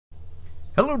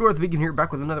Hello, Darthvegan here,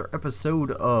 back with another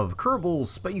episode of Kerbal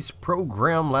Space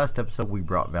Program. Last episode we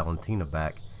brought Valentina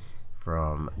back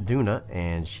from Duna,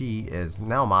 and she is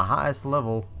now my highest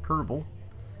level Kerbal.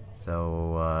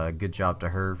 So good job to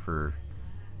her for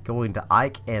going to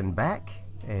Ike and back.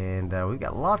 And we've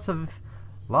got lots and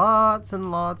lots of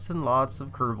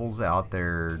Kerbals out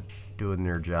there doing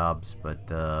their jobs, but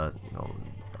you know,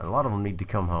 a lot of them need to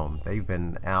come home. They've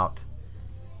been out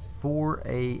for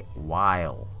a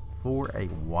while.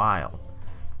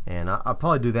 And I'll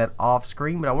probably do that off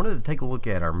screen, but I wanted to take a look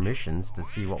at our missions to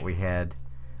see what we had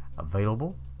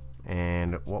available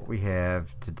and what we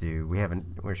have to do.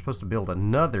 We're supposed to build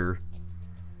another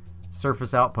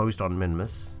surface outpost on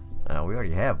Minmus. We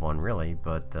already have one, really,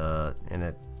 but I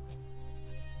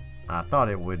thought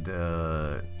it would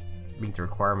meet the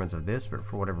requirements of this, but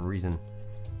for whatever reason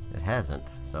it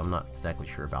hasn't, so I'm not exactly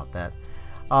sure about that.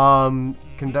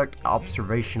 Conduct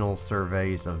observational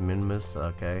surveys of Minmus.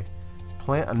 Okay.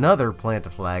 Plant a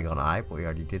flag on Ipe. We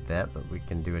already did that, but we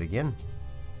can do it again.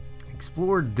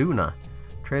 Explore Duna.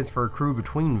 Transfer crew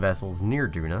between vessels near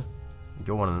Duna.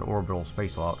 Go on an orbital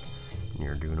spacewalk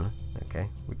near Duna. Okay.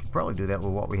 We could probably do that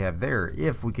with what we have there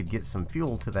if we could get some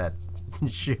fuel to that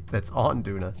ship that's on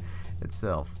Duna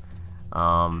itself.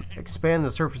 Expand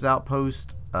the surface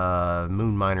outpost.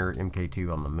 Moon miner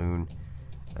MK2 on the moon.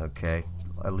 Okay.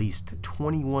 At least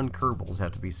 21 Kerbals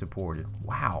have to be supported.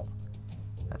 Wow,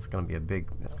 that's gonna be a big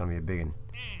one.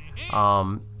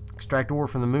 Extract ore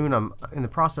from the moon. I'm in the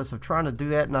process of trying to do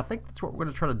that, and I think that's what we're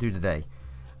gonna try to do today.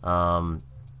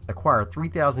 Acquire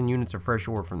 3,000 units of fresh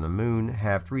ore from the moon.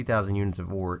 Have 3,000 units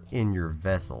of ore in your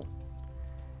vessel,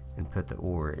 and put the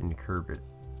ore in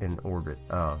orbit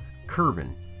of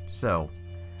Kerbin. So,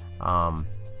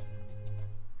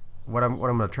 what I'm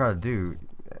gonna try to do.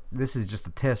 This is just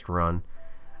a test run.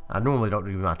 I normally don't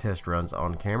do my test runs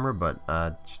on camera, but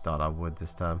I just thought I would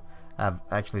this time. I've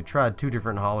actually tried two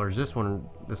different haulers. This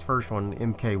first one,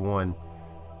 MK1,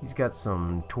 he's got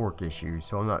some torque issues,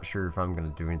 so I'm not sure if I'm going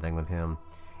to do anything with him.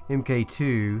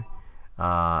 MK2,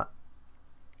 I've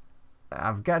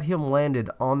got him landed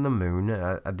on the moon.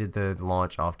 I did the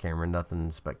launch off camera,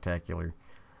 nothing spectacular.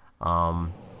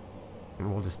 And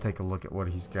we'll just take a look at what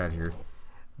he's got here.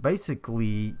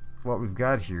 Basically, what we've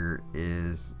got here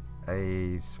is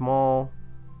a small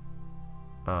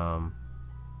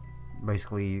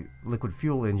basically liquid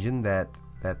fuel engine that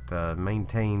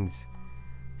maintains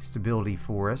stability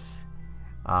for us,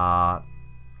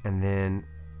 and then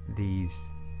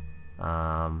these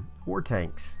ore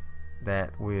tanks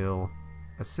that will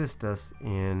assist us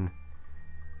in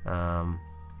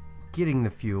getting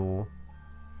the fuel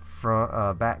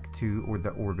from back to the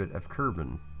orbit of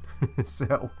Kerbin.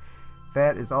 So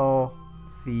that is all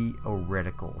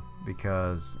theoretical,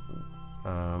 because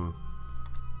I've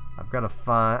got to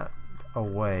find a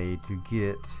way to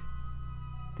get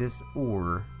this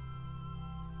ore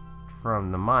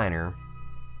from the miner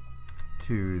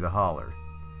to the hauler.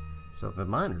 So the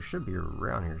miner should be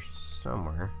around here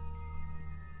somewhere.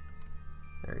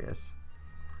 There he is.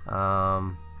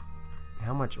 How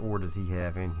much ore does he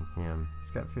have in him?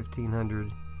 He's got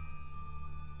 1,500.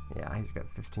 Yeah, he's got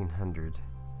 1,500.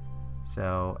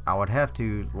 So I would have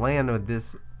to land with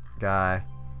this guy,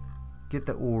 get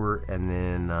the ore, and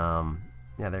then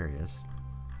yeah, there he is.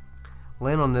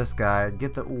 Land on this guy,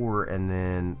 get the ore, and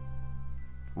then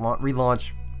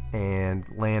relaunch and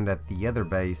land at the other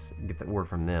base, get the ore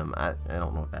from them. I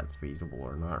don't know if that's feasible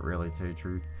or not, really, to tell you the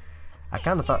truth. I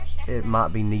kind of thought it might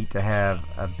be neat to have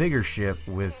a bigger ship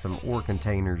with some ore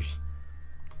containers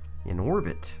in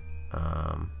orbit.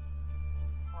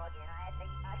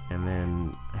 And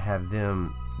then have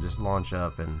them just launch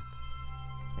up and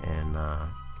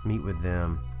meet with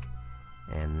them,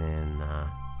 and then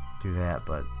do that.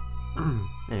 But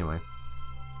anyway,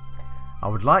 I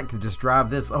would like to just drive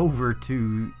this over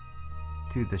to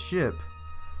the ship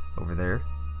over there,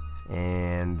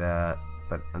 and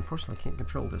but unfortunately I can't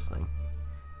control this thing.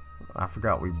 I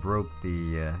forgot we broke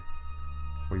the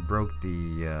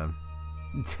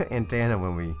antenna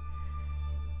when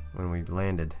we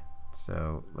landed.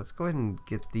 So let's go ahead and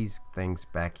get these things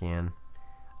back in.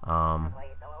 I'm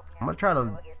gonna try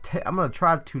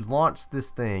to launch this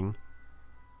thing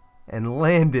and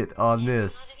land it on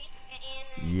this.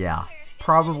 Yeah,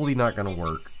 probably not gonna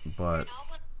work, but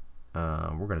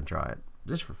we're gonna try it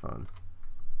just for fun.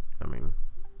 I mean,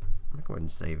 I'm gonna go ahead and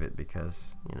save it,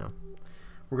 because you know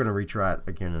we're gonna retry it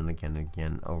again and again and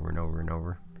again, over and over and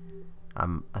over.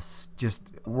 I'm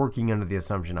just working under the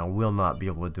assumption I will not be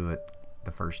able to do it the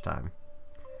first time.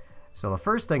 So the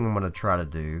first thing I'm going to try to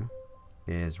do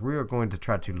is we are going to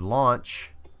try to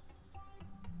launch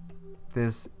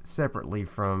this separately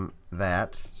from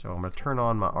that. So I'm going to turn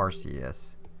on my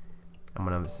RCS. I'm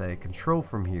going to say control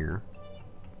from here.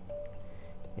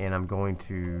 And I'm going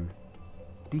to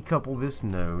decouple this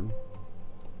node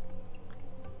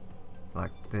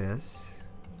like this.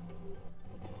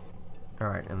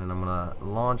 Alright, and then I'm going to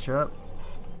launch up.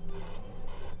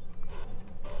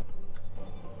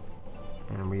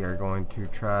 And we are going to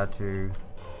try to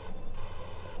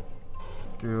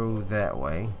go that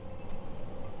way.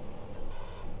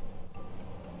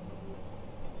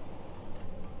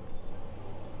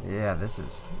 Yeah,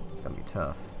 it's gonna be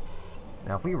tough.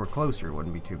 Now, if we were closer, it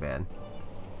wouldn't be too bad.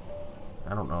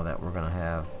 I don't know that we're gonna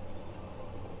have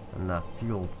enough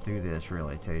fuel to do this,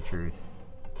 really, to tell you the truth.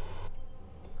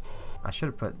 I should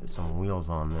have put some wheels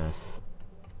on this.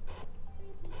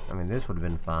 I mean, this would have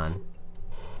been fine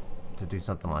to do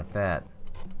something like that.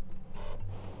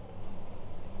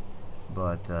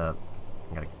 But, I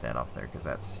gotta get that off there because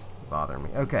that's bothering me.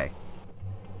 Okay.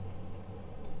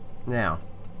 Now,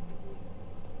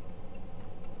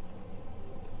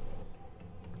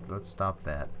 let's stop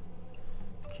that.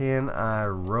 Can I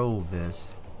roll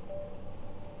this?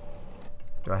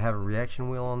 Do I have a reaction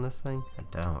wheel on this thing? I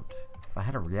don't. If I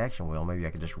had a reaction wheel, maybe I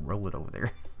could just roll it over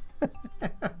there.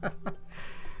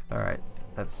 Alright,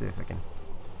 let's see if I can.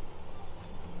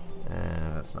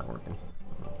 That's not working.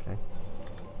 Okay.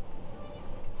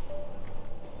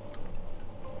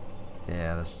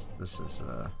 Yeah, this is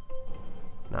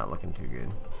not looking too good.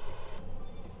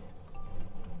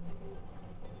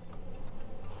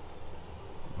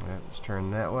 Alright, let's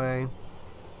turn that way.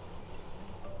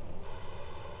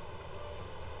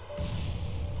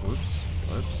 Whoops,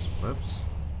 whoops, whoops.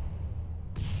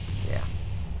 Yeah.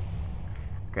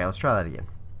 Okay, let's try that again.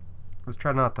 Let's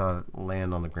try not to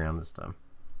land on the ground this time.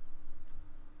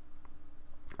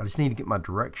 I just need to get my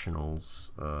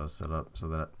directionals set up so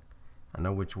that I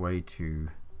know which way to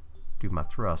do my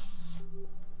thrusts.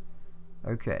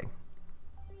 Okay.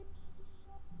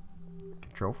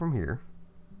 Control from here.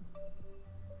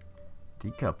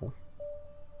 Decouple.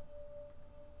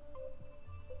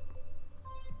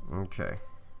 Okay.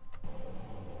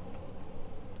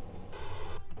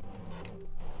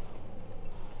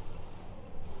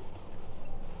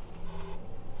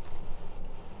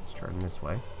 Let's try it this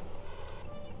way.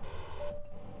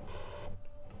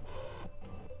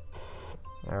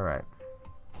 Alright.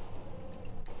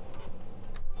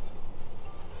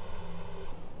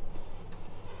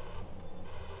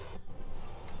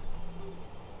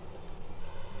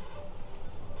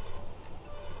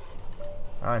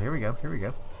 Alright, here we go, here we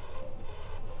go.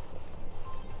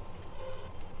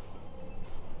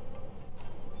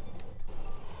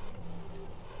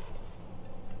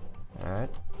 Alright,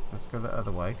 let's go the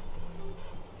other way.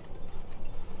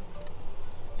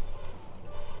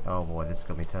 Oh boy, this is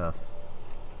gonna be tough.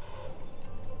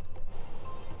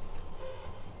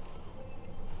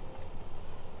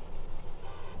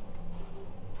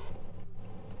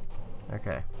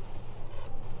 Okay.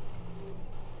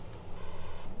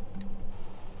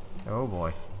 Oh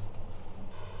boy.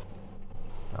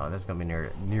 Oh, this is gonna be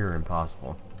near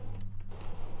impossible.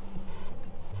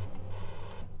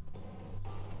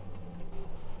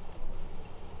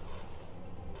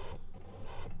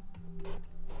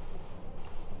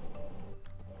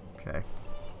 Okay.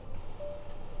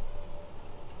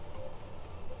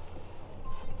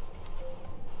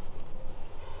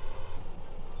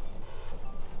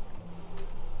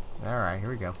 Alright, here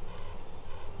we go.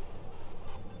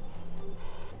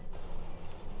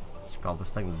 Let's call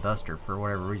this thing the Duster for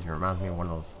whatever reason. It reminds me of one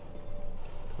of those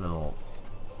little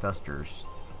dusters.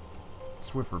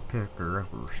 Swiffer picker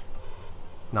uppers.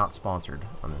 Not sponsored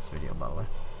on this video, by the way.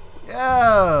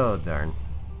 Oh, darn.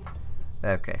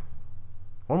 Okay.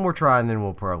 One more try and then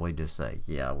we'll probably just say,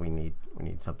 yeah, we need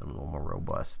something a little more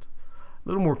robust. A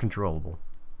little more controllable.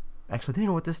 Actually, you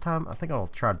know what, this time I think I'll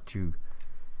try to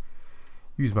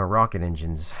use my rocket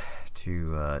engines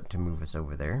to move us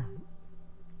over there,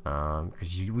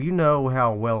 because you know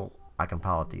how well I can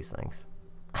pilot these things.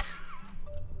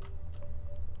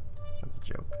 That's a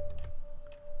joke.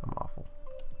 I'm awful.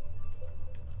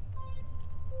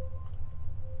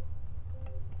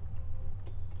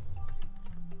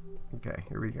 Okay,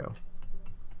 here we go.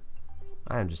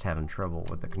 I am just having trouble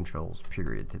with the controls,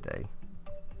 period, today.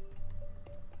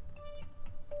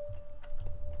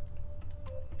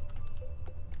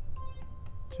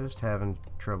 Just having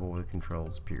trouble with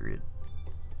controls, period.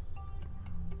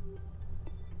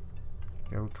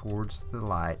 Go towards the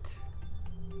light.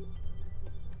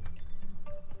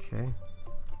 Okay.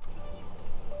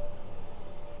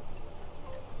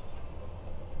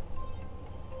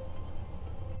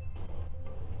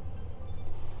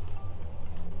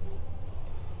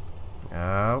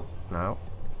 Oh, no.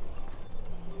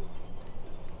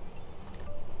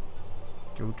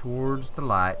 Go towards the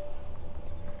light.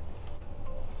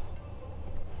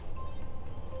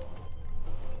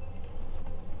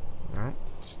 Alright,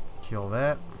 just kill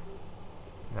that.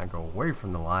 Now go away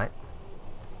from the light.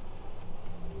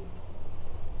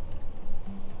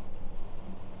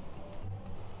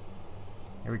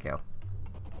 Here we go.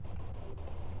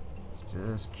 Let's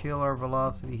just kill our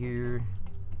velocity here.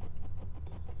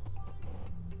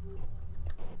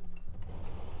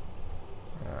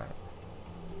 Alright.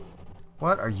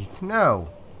 What are you? No!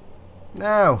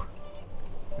 No!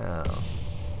 Oh.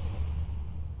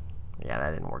 Yeah,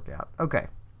 that didn't work out. Okay.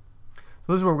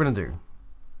 So this is what we're going to do.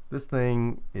 This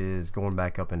thing is going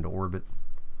back up into orbit.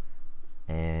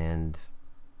 And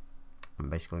I'm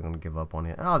basically going to give up on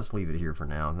it. I'll just leave it here for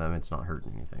now. I mean, it's not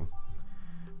hurting anything.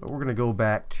 But we're going to go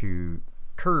back to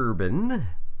Kerbin.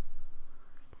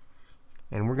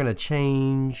 And we're going to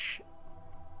change...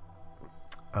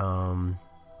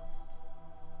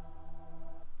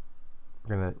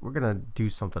 We're gonna do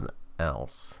something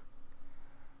else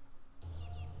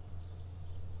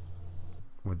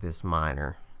with this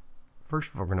miner. First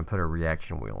of all, we're gonna put a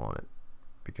reaction wheel on it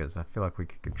because I feel like we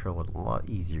could control it a lot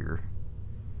easier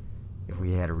if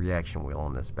we had a reaction wheel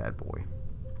on this bad boy.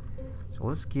 So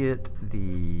let's get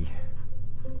the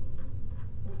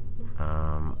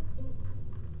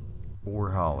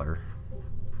ore hauler.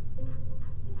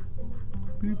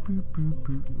 Boop, boop, boop,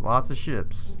 boop. Lots of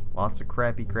ships. Lots of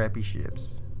crappy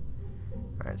ships.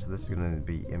 Alright, so this is going to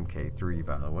be MK3,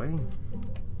 by the way.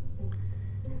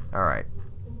 Alright.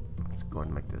 Let's go ahead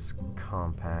and make this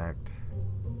compact.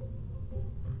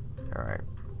 Alright.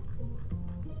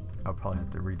 I'll probably have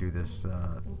to redo this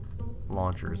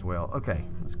launcher as well. Okay,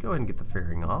 let's go ahead and get the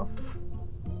fairing off.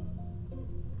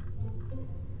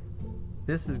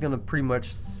 This is going to pretty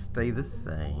much stay the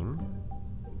same.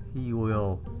 He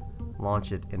will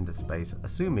launch it into space,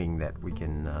 assuming that we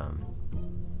can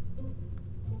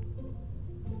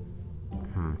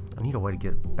I need a way to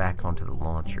get back onto the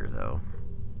launcher though.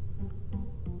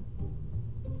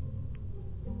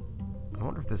 I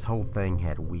wonder if this whole thing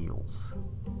had wheels.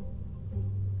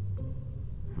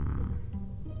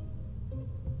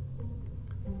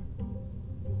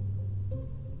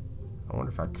 I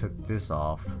wonder if I took this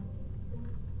off,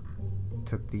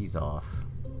 took these off.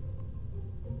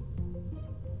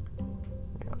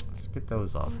 Get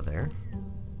those off of there.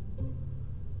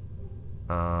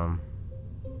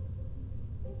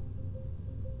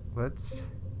 Let's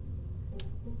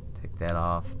take that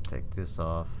off, take this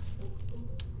off.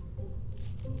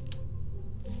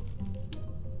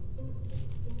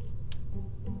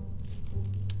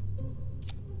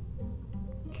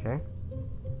 Okay.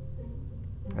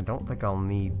 I don't think I'll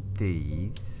need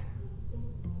these.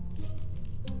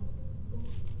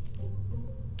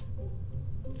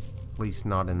 At least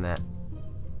not in that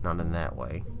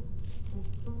way.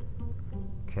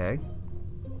 Okay.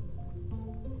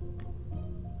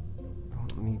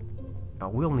 I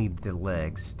will need the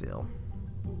legs still,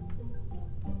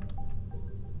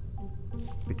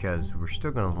 because we're still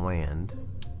going to land.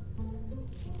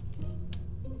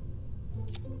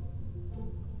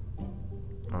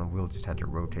 We'll just have to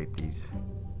rotate these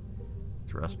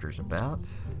thrusters about.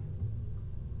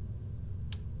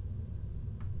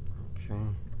 Okay.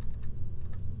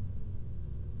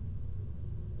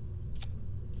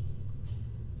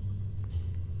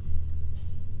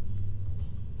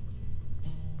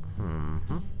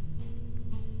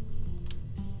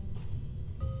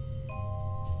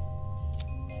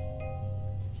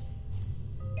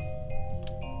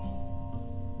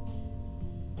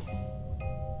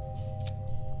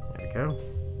 Go.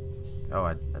 Oh,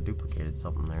 I duplicated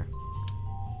something there.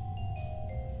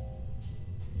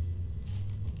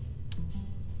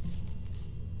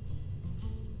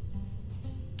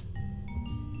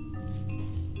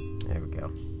 There we go.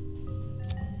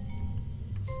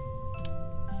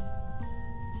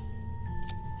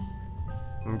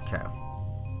 Okay.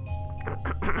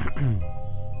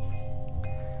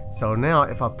 So now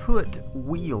if I put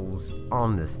wheels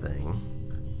on this thing,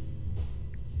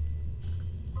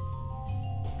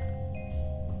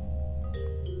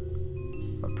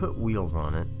 put wheels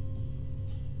on it,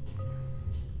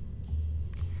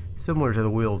 similar to the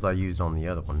wheels I used on the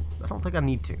other one. I don't think I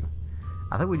need to.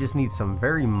 I think we just need some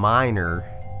very minor,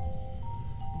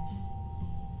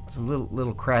 some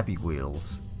little crappy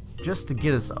wheels just to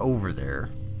get us over there,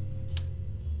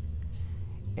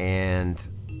 and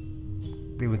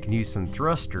then we can use some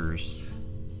thrusters.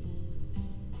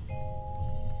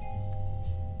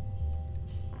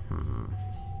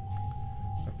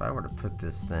 If I were to put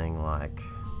this thing like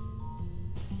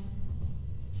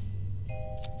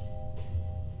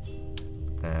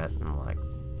that and like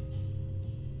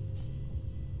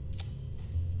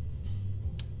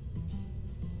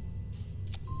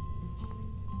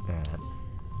that.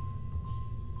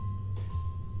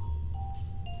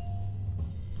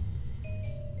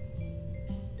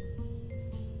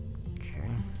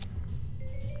 Okay.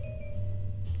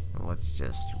 Now let's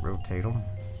just rotate them.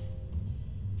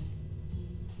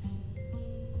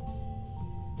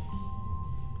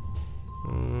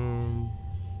 And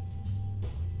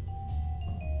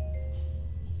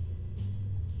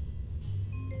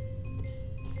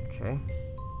okay.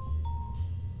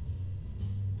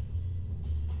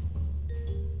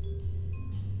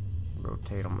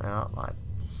 Rotate them out like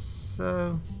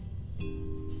so.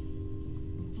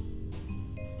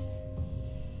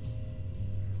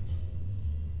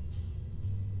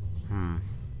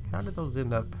 How did those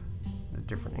end up at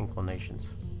different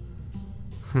inclinations?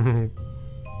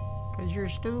 Because you're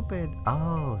stupid.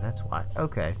 Oh, that's why.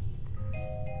 Okay.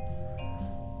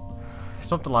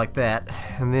 Something like that.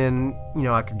 And then, you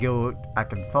know, I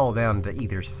could fall down to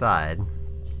either side.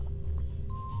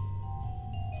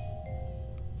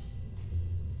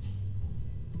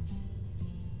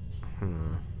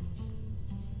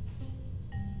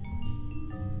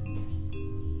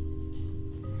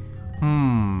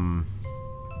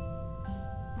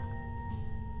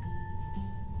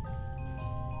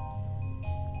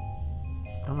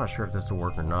 I'm not sure if this will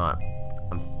work or not.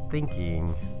 I'm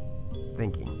thinking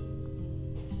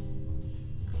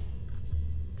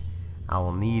I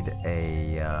will need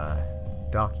a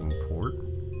docking port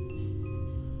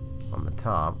on the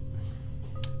top.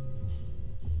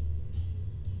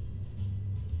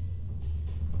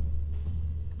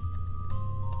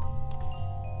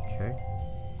 Okay.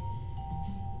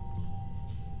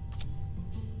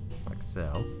 Like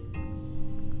so.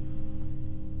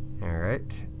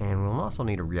 Alright, and we'll also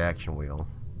need a reaction wheel,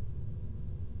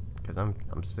 because I'm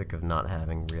sick of not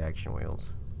having reaction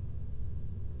wheels.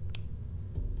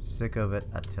 Sick of it,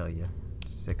 I tell you.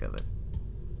 Sick of it.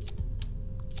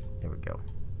 There we go.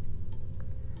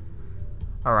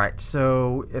 Alright,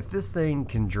 so if this thing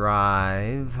can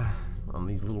drive on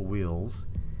these little wheels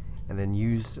and then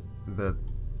use the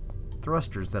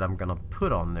thrusters that I'm gonna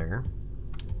put on there,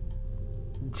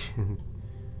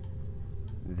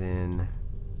 then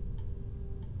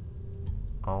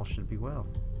all should be well.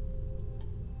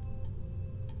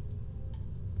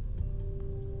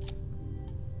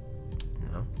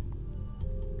 No.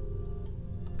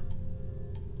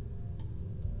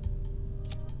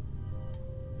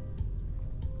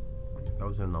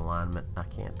 Those are in alignment, I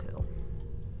can't tell.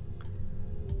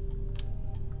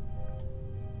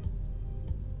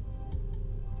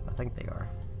 I think they are.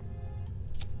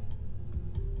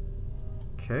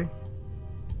 Okay.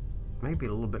 Maybe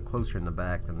a little bit closer in the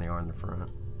back than they are in the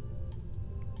front.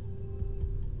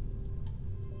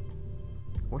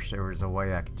 Wish there was a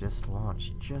way I could just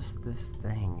launch just this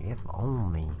thing. If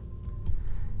only.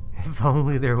 If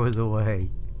only there was a way.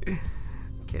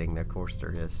 Kidding, of course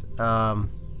there is.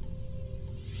 I'm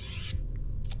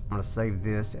gonna save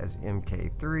this as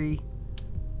MK3.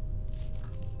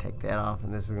 Take that off,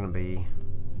 and this is gonna be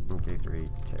MK3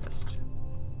 test.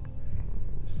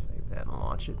 Save that and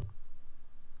launch it.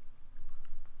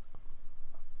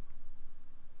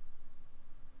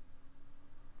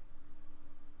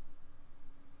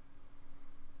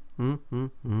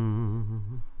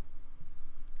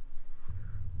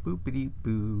 Boopity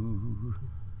boo.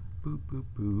 Boop boop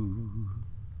boo.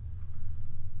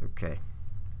 Okay.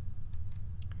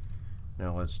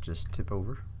 Now let's just tip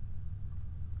over.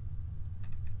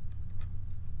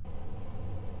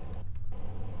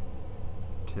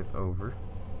 Tip over.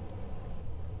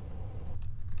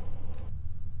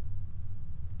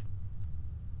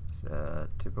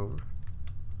 Tip over.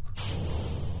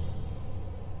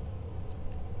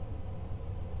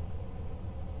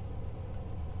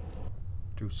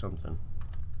 Do something.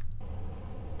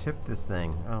 Tip this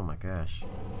thing. Oh my gosh.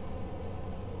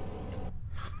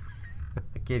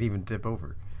 I can't even tip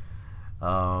over.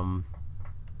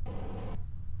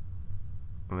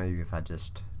 Maybe if I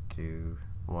just do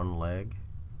one leg.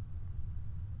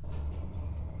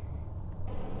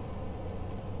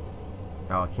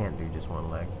 Oh, I can't do just one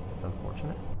leg. That's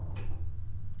unfortunate.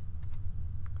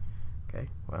 Okay,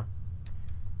 well,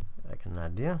 I got an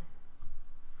idea.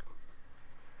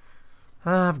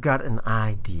 I've got an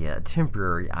idea, a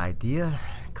temporary idea,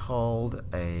 called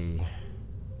a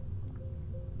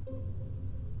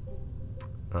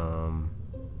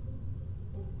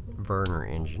burner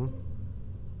engine.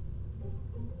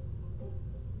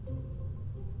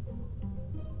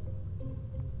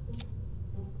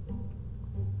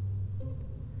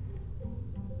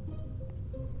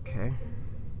 Okay.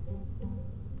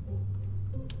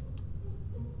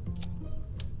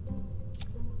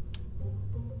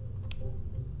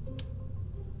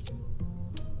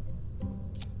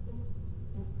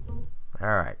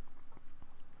 Alright.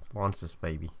 Let's launch this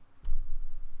baby.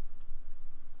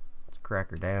 Let's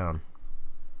crack her down.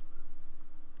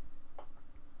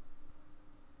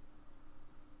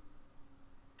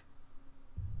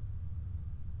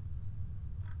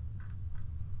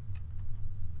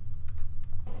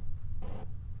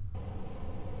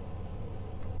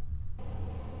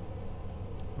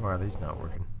 Why are these not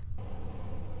working?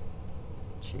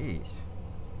 Jeez.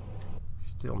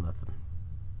 Still nothing.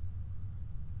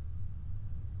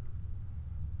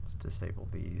 Let's disable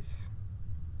these.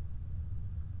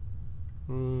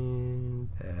 And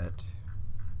that.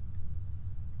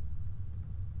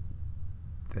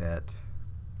 That.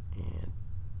 And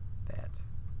that.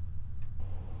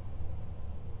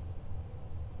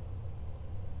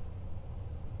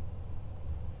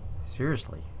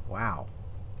 Seriously. Wow.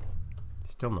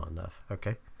 Still not enough.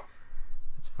 Okay.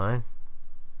 That's fine.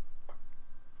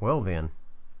 Well then.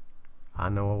 I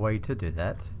know a way to do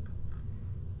that.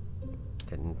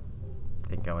 Didn't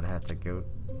think I would have to go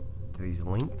to these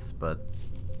lengths, but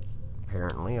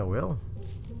apparently I will.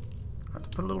 I have to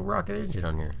put a little rocket engine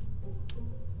on here.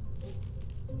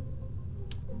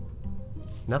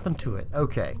 Nothing to it.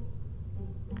 Okay.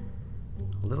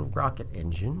 A little rocket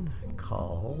engine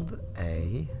called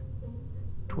a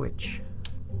Twitch.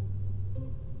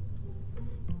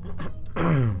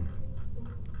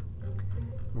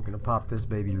 We're gonna pop this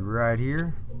baby right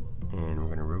here, and we're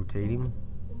gonna rotate him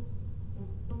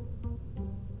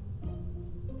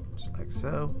just like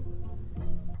so,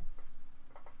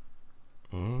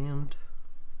 and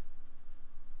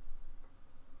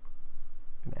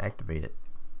I'm gonna activate it.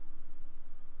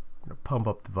 I'm gonna pump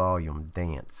up the volume.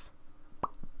 Dance,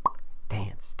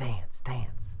 dance, dance,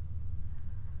 dance.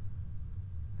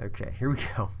 Okay, here we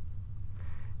go.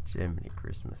 Jiminy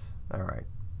Christmas. All right.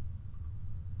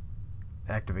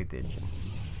 Activate the engine.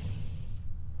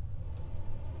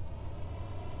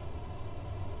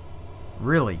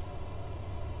 Really?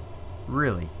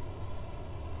 Really?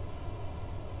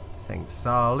 This thing's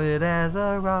solid as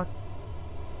a rock.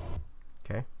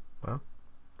 Okay, well.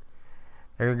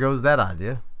 There goes that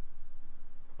idea.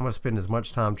 I'm going to spend as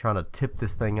much time trying to tip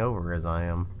this thing over as I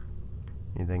am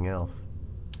anything else.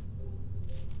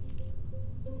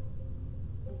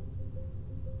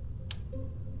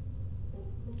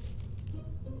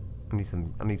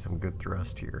 I need some good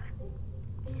thrust here.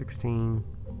 16.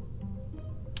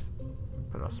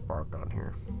 Put a spark on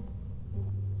here.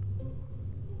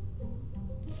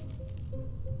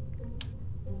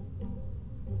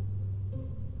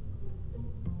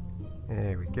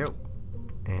 There we go.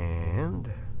 And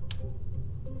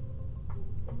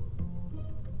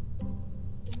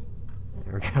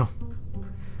there we go.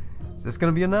 Is this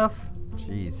gonna be enough?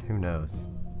 Jeez, who knows?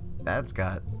 That's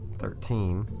got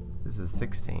 13. This is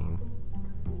 16.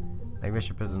 Maybe I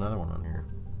should put another one on here.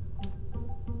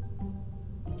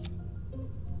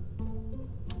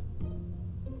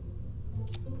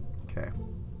 Okay.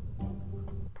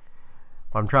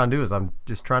 What I'm trying to do is I'm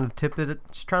just trying to tip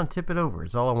it over.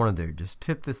 It's all I want to do. Just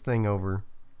tip this thing over.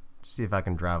 See if I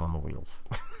can drive on the wheels.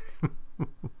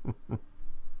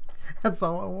 That's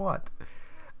all I want.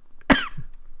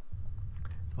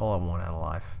 That's all I want out of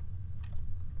life.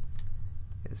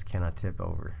 Is can I tip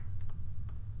over?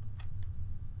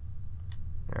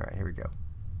 Alright, here we go.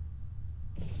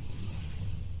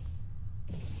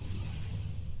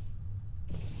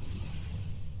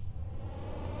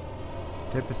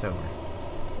 Tip us over.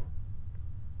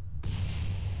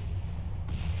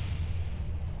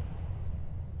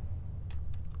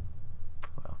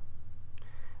 Well,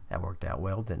 that worked out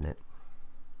well, didn't it?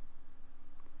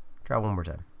 Try one more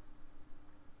time.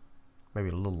 Maybe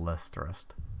a little less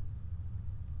thrust.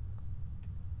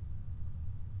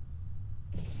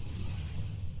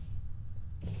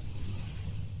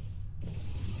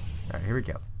 Alright, here we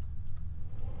go.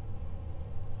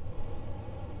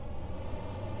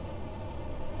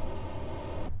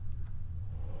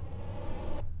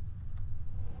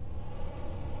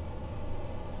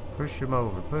 Push him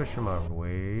over,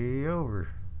 way over.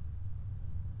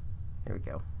 Here we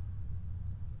go.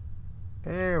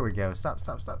 There we go. Stop,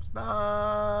 stop, stop,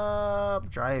 stop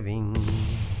driving.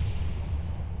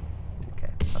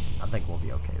 Okay, I think we'll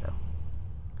be okay though.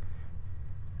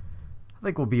 I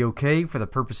think we'll be okay for the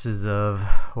purposes of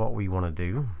what we want to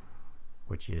do,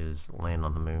 which is land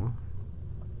on the moon.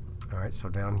 Alright, so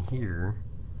down here,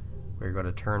 we're going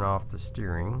to turn off the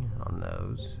steering on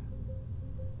those.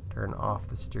 Turn off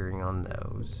the steering on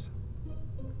those.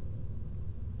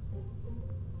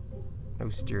 No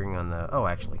steering on the... Oh,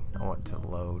 actually, I want to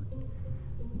load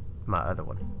my other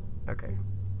one. Okay.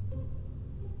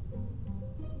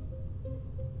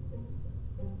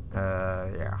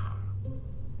 Yeah.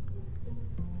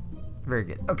 Very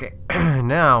good. Okay,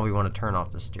 now we want to turn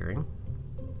off the steering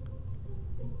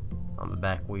on the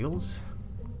back wheels.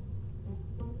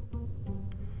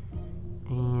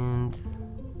 And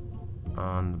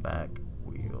on the back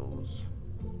wheels.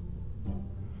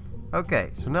 Okay,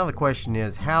 so now the question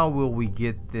is, how will we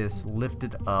get this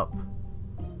lifted up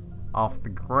off the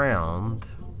ground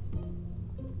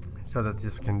so that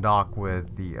this can dock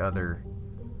with the other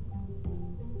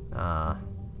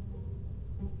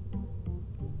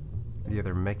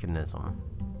mechanism?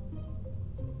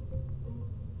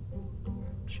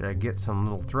 Should I get some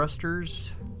little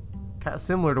thrusters? Kind of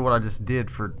similar to what I just did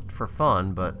for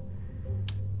fun, but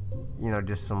you know,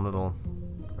 just some little,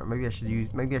 or maybe I should use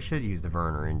the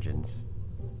Werner engines.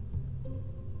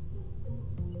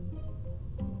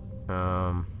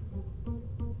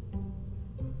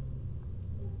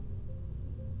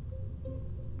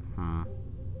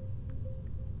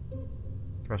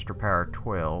 Thruster power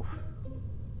 12.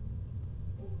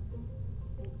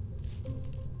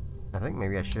 I think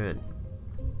maybe I should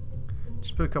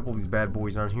just put a couple of these bad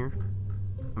boys on here.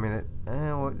 I mean,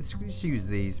 well, let's just use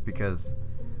these because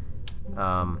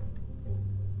the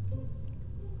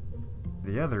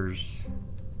others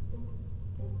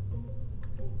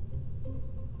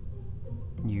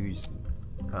use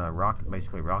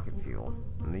basically rocket fuel,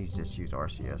 and these just use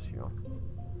RCS fuel.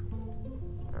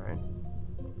 All right,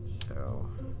 so.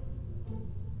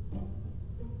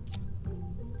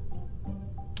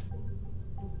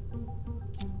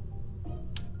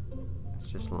 Let's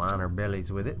just line our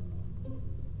bellies with it.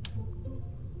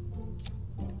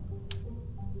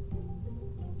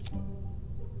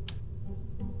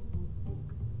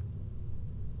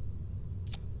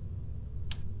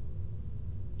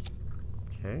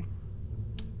 Okay.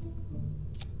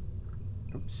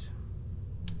 Oops.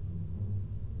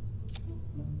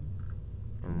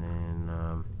 And then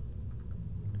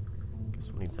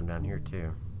guess we'll need some down here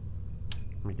too.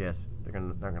 Let me guess, they're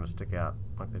not gonna stick out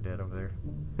like they did over there.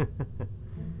 Good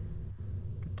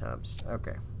times.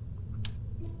 Okay.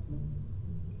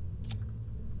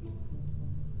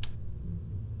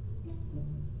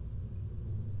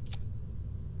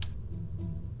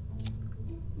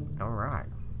 All right.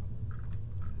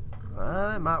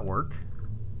 That might work.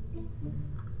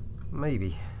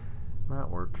 Maybe. Might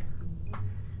work.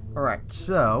 All right.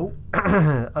 So,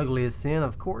 ugly as sin,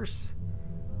 of course,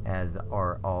 as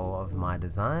are all of my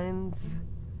designs.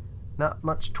 Not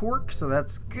much torque, so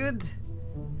that's good.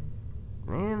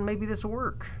 And maybe this will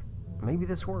work. Maybe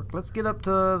this will work. Let's get up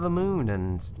to the moon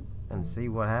and see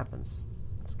what happens.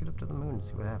 Let's get up to the moon and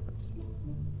see what happens.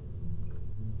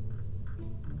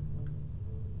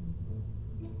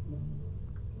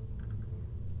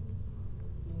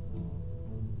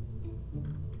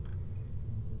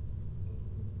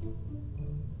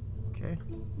 Okay.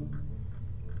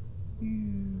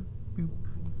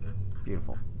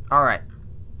 Beautiful. All right.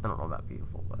 I don't know about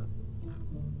beautiful, but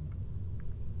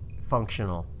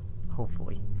functional,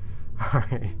 hopefully. All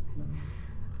right.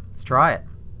 Let's try it.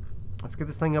 Let's get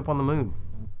this thing up on the moon.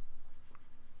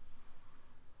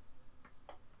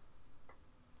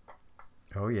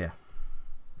 Oh yeah.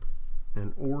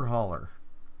 An ore hauler.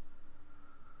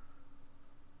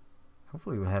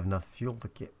 Hopefully we'll have enough fuel to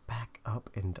get back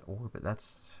up into orbit.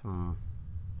 That's I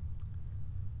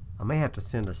may have to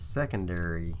send a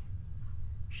secondary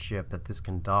ship that this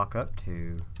can dock up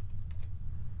to.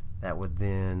 That would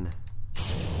then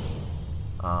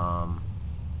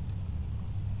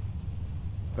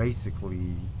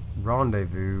basically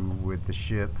rendezvous with the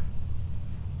ship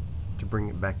to bring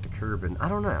it back to Kerbin. I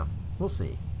don't know. We'll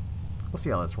see. We'll see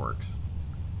how this works.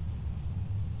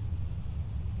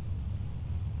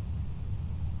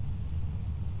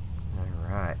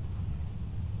 Alright.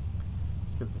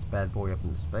 Let's get this bad boy up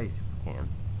into space if we can.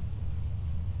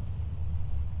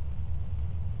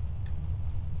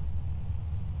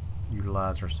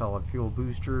 Utilize our solid fuel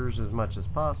boosters as much as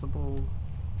possible.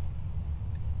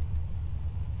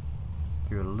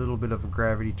 Do a little bit of a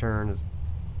gravity turn. It's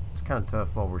kind of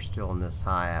tough while we're still in this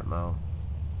high atmo.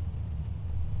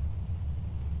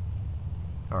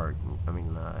 Or, I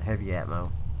mean, heavy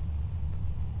atmo.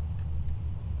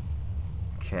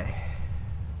 Okay.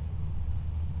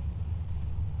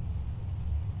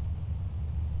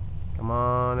 Come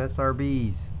on,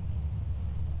 SRBs.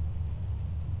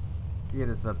 Get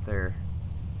us up there.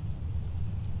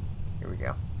 Here we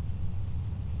go.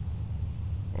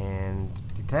 And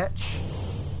detach.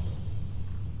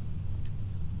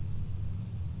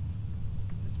 Let's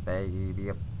get this baby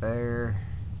up there.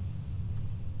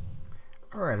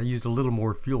 Alright, I used a little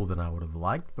more fuel than I would have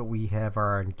liked, but we have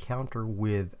our encounter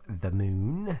with the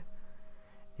moon.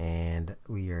 And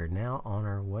we are now on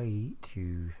our way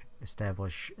to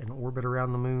establish an orbit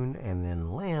around the moon and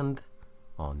then land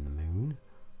on the moon,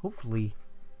 hopefully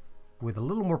with a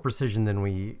little more precision than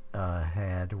we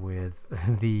had with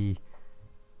the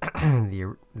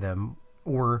the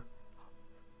ore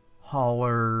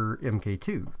hauler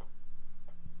MK2.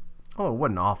 Oh, it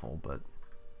wasn't awful, but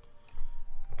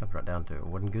it comes right down to it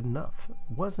wasn't good enough. It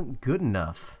wasn't good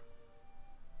enough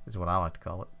is what I like to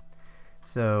call it.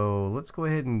 So let's go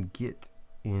ahead and get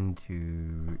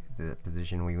into the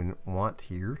position we want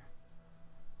here.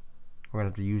 We're going to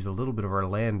have to use a little bit of our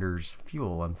lander's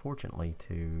fuel, unfortunately,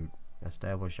 to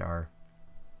establish our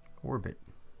orbit.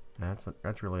 That's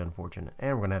really unfortunate.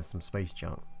 And we're going to have some space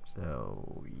junk.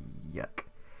 So, yuck.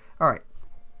 Alright.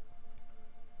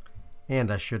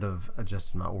 And I should have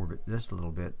adjusted my orbit just a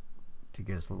little bit to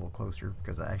get us a little closer,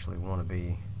 because I actually want to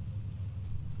be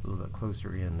a little bit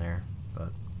closer in there.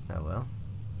 But, oh well.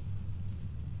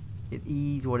 It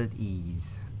is what it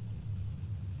is.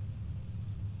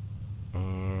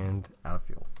 And out of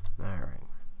fuel. Alright.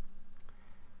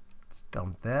 Let's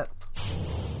dump that.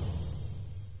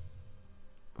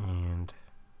 And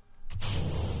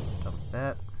dump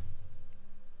that.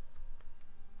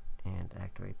 And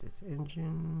activate this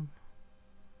engine.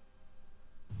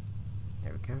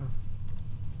 There we go.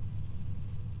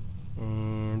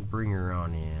 And bring her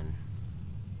on in.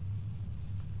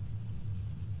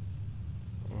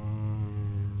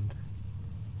 And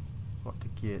want to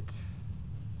get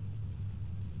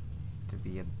to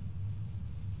be a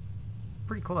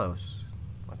pretty close,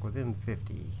 like within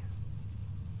 50.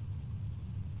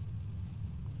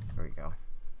 There we go.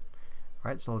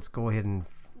 Alright, so let's go ahead and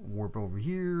warp over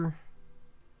here.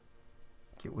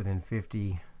 Get within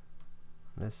 50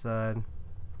 on this side.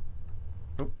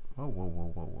 Oh, whoa, whoa, whoa,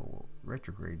 whoa, whoa, whoa.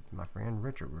 Retrograde, my friend,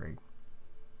 retrograde.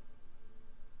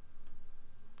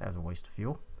 That was a waste of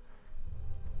fuel.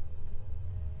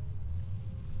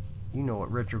 You know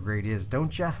what retrograde is,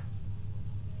 don't ya?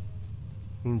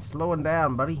 Means slowing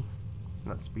down, buddy.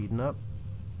 Not speeding up.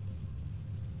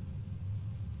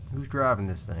 Who's driving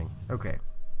this thing? Okay.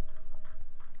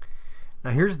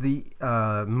 Now here's the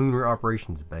Lunar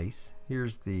Operations Base.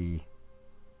 Here's the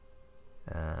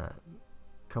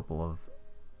couple of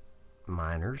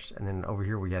miners, and then over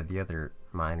here we have the other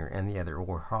miner and the other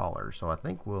ore hauler. So I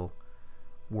think we'll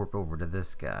warp over to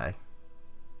this guy.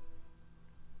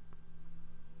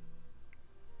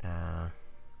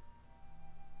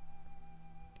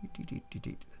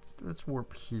 Let's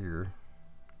warp here,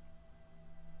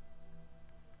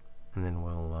 and then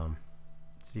we'll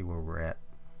see where we're at.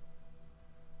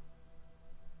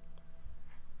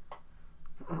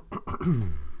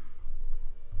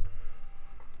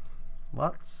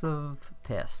 Lots of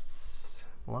tests,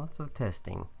 lots of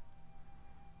testing.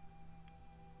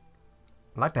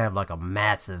 I'd like to have like a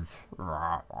massive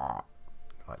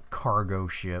like cargo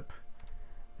ship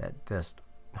that just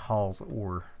hauls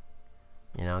ore.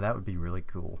 You know, that would be really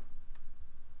cool.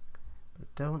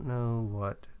 But don't know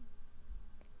what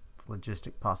the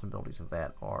logistic possibilities of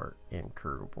that are in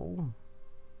Kerbal.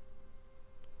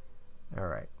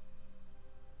 Alright.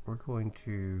 We're going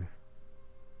to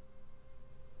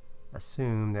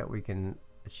assume that we can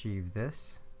achieve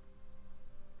this.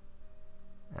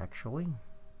 Actually.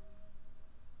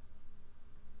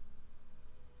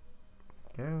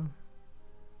 Go.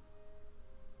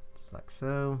 Just like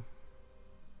so.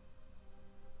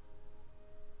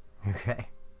 Okay.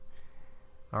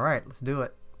 Alright, let's do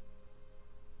it.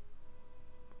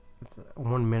 It's a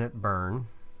 1 minute burn.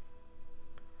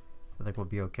 So I think we'll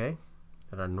be okay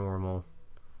at our normal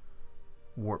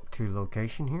warp to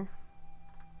location here.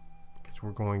 Because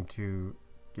we're going to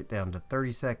get down to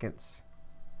 30 seconds.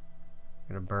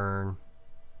 We're gonna burn.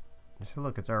 So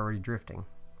look, it's already drifting.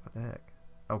 What the heck?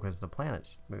 Oh, because the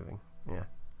planet's moving. Yeah.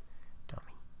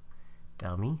 Dummy.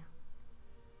 Dummy.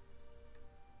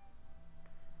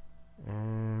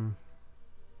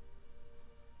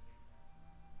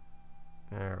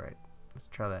 Alright, let's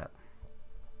try that.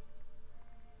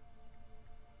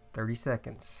 30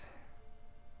 seconds.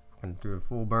 I'm going to do a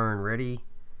full burn. Ready?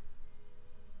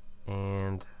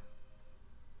 And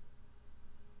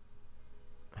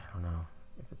I don't know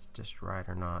if it's just right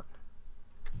or not.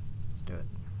 Let's do it.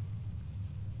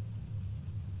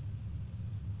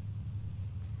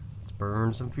 Let's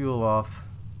burn some fuel off.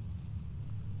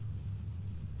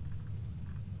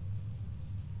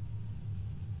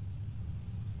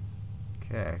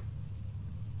 Okay.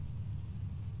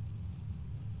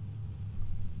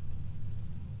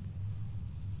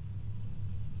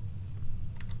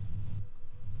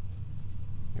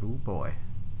 Oh boy.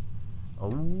 Oh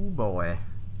boy.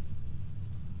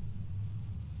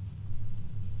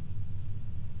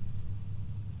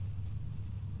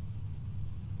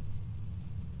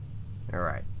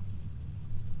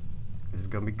 This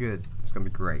is gonna be good. It's gonna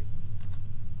be great.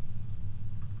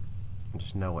 I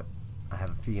just know it. I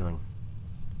have a feeling.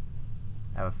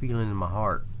 I have a feeling in my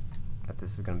heart that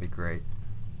this is gonna be great.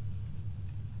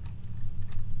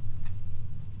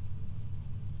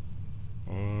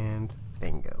 And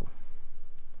bingo.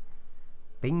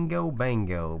 Bingo,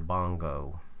 bango,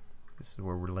 bongo. This is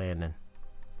where we're landing.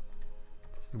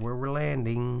 This is where we're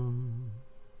landing.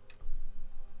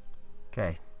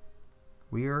 Okay.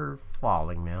 We are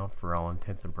falling now for all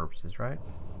intents and purposes, right?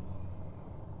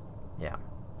 Yeah.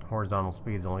 Horizontal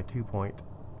speed is only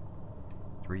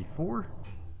 2.34.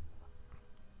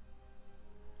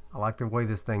 I like the way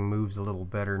this thing moves a little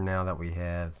better now that we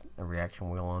have a reaction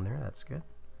wheel on there. That's good.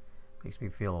 Makes me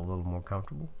feel a little more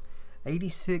comfortable.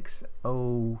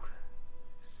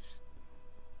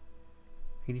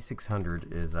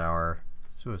 8600 is our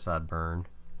suicide burn.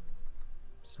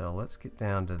 So let's get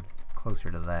down to closer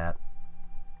to that.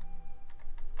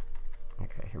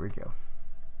 Okay, here we go.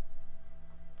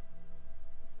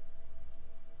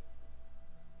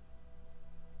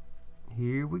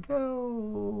 Here we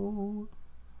go.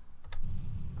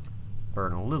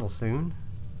 Burn a little soon,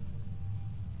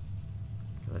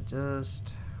 because I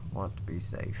just want to be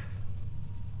safe.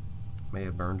 May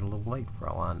have burned a little late for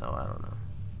all I know. I don't know.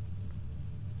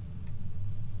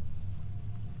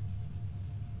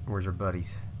 Where's our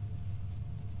buddies?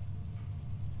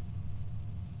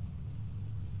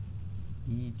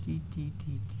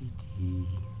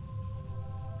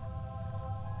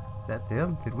 Is that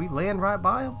them? Did we land right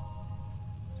by them?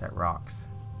 Is that rocks?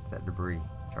 Is that debris?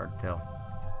 It's hard to tell.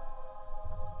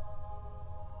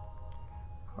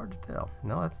 Hard to tell.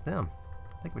 No, that's them.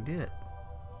 I think we did it.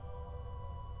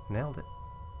 Nailed it.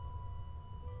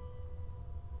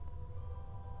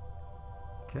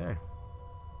 Okay.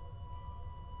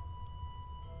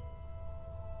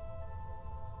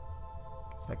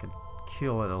 Guess I could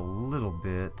kill it a little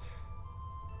bit.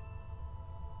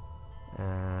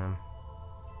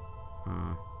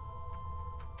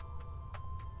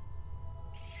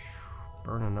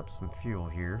 Burning up some fuel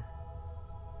here.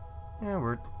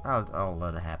 Yeah, I'll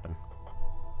let it happen.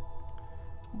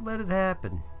 Let it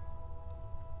happen.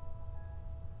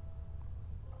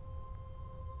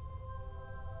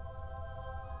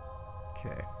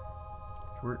 Okay.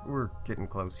 So we're getting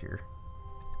close here.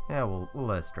 Yeah, we'll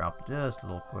let us drop just a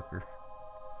little quicker.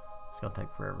 It's gonna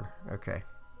take forever. Okay.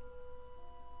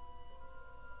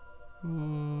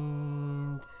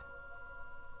 And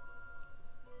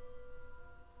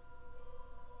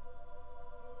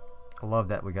I love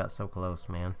that we got so close,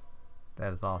 man.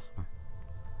 That is awesome.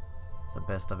 It's the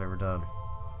best I've ever done.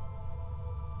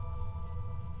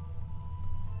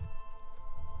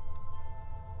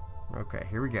 Okay,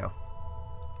 here we go.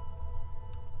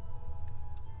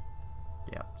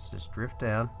 Yeah, let's just drift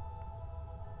down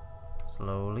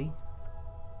slowly.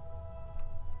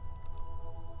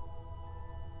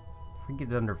 If we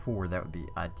get it under 4, that would be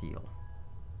ideal.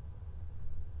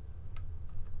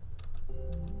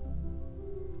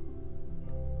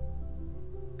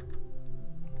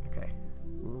 Okay.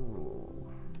 Ooh.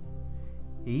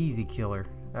 Easy killer.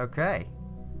 Okay.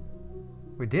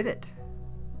 We did it.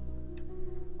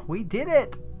 We did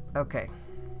it! Okay.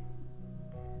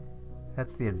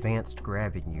 That's the advanced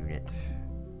grabbing unit.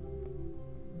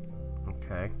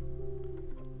 Okay.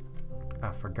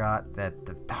 I forgot that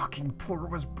the docking port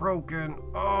was broken.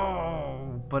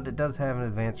 Oh! But it does have an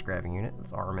advanced grabbing unit.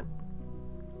 Let's arm it.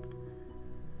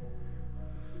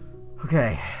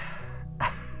 Okay.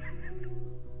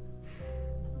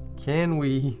 Can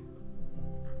we...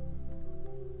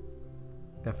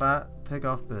 If I take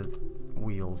off the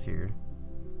wheels here,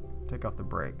 take off the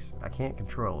brakes, I can't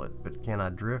control it, but can I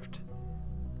drift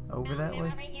over that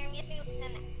way?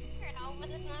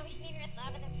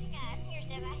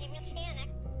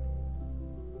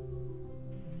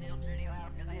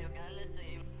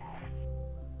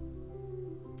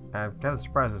 I'm kind of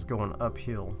surprised it's going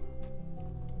uphill.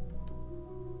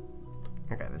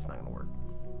 Okay, that's not gonna work.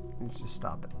 Let's just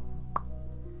stop it.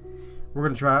 We're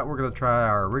gonna try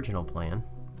our original plan,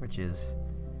 which is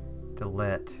to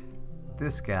let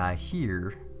this guy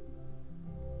here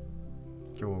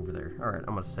go over there. Alright,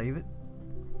 I'm gonna save it,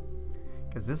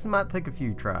 because this might take a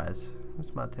few tries.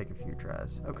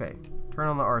 Okay, turn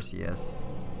on the RCS.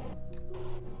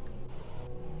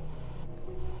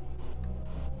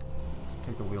 Let's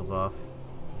take the wheels off.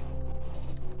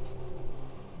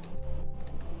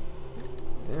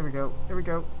 There we go. There we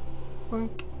go.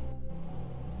 Boink.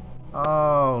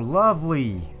 Oh,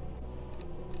 lovely.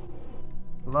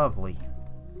 Lovely.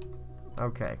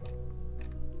 Okay.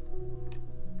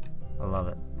 I love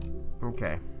it.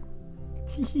 Okay.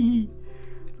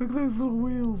 Look at those little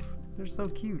wheels. They're so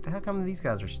cute. How come these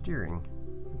guys are steering?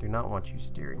 I do not want you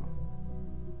steering.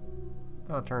 I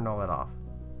thought I turned all that off.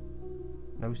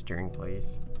 No steering,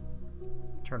 please.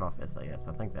 Turn off SAS.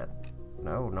 I think that...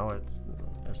 No, it's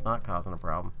not causing a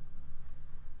problem.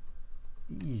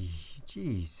 Eesh,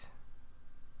 jeez.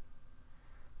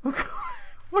 Look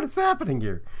what is happening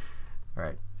here.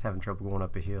 Alright, it's having trouble going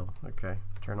up a hill. Okay,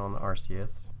 turn on the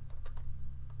RCS.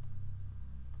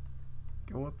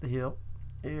 Go up the hill.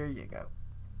 There you go.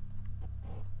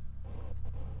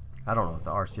 I don't know if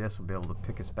the RCS will be able to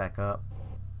pick us back up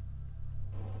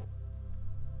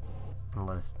and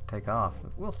let us take off.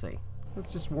 We'll see.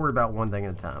 Let's just worry about one thing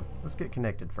at a time. Let's get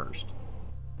connected first.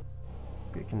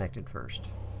 Let's get connected first.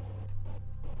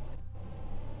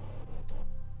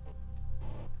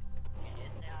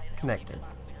 Connected.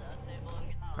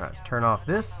 Alright, let's turn off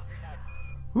this.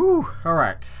 Whew,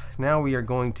 alright. Now we are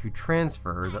going to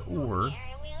transfer the ore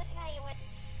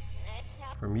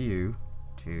from you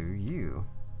to you.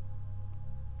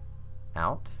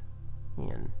 Out,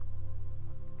 in.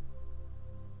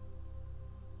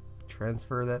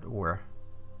 Transfer that ore.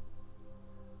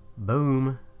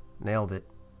 Boom. Nailed it.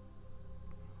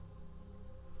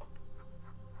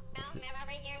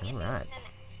 Alright.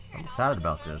 I'm excited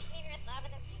about this.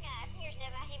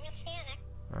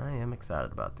 I am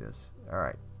excited about this.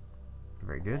 Alright.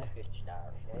 Very good.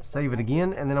 Let's save it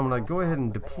again, and then I'm going to go ahead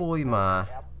and deploy my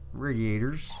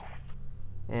radiators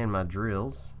and my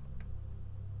drills.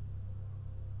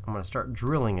 I'm going to start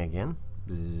drilling again.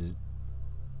 Bzzz.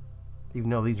 Even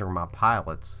though these are my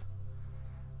pilots,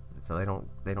 so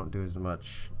they don't do as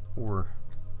much ore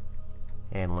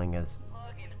handling as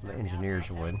the engineers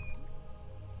would. I'm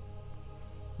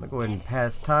going to go ahead and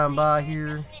pass time by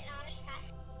here.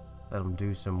 Let them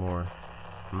do some more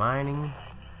mining.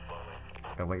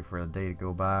 Gotta wait for the day to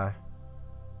go by.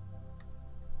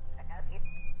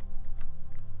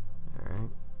 Alright.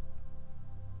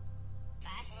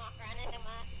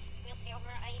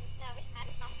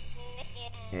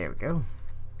 There we go.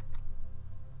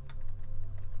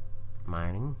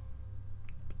 Mining.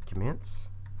 Commence.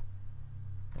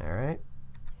 Alright.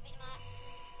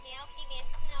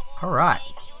 Alright.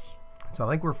 So I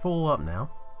think we're full up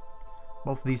now.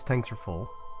 Both of these tanks are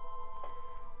full.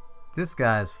 This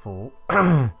guy is full.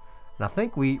 And I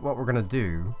think what we're gonna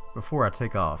do before I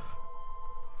take off,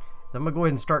 I'm gonna go ahead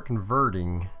and start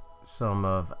converting some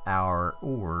of our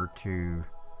ore to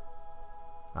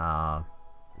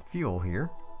fuel here.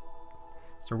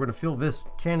 So we're gonna fill this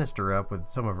canister up with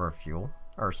some of our fuel,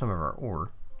 or some of our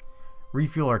ore.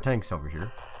 Refuel our tanks over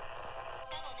here,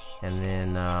 and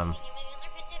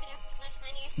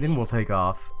then we'll take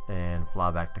off and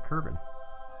fly back to Kerbin.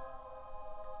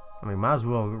 I mean, might as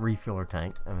well refill our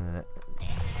tank. I mean,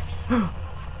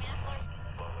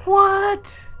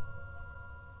 what?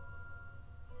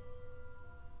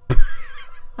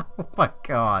 Oh my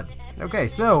god. Okay,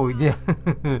 so yeah.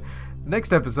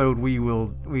 Next episode we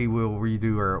will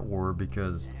redo our ore,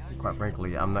 because quite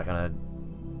frankly I'm not gonna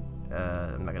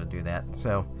do that.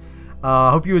 So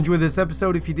I hope you enjoyed this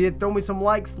episode. If you did, throw me some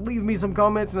likes, leave me some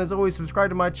comments, and as always, subscribe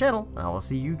to my channel, and I will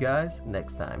see you guys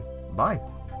next time. Bye.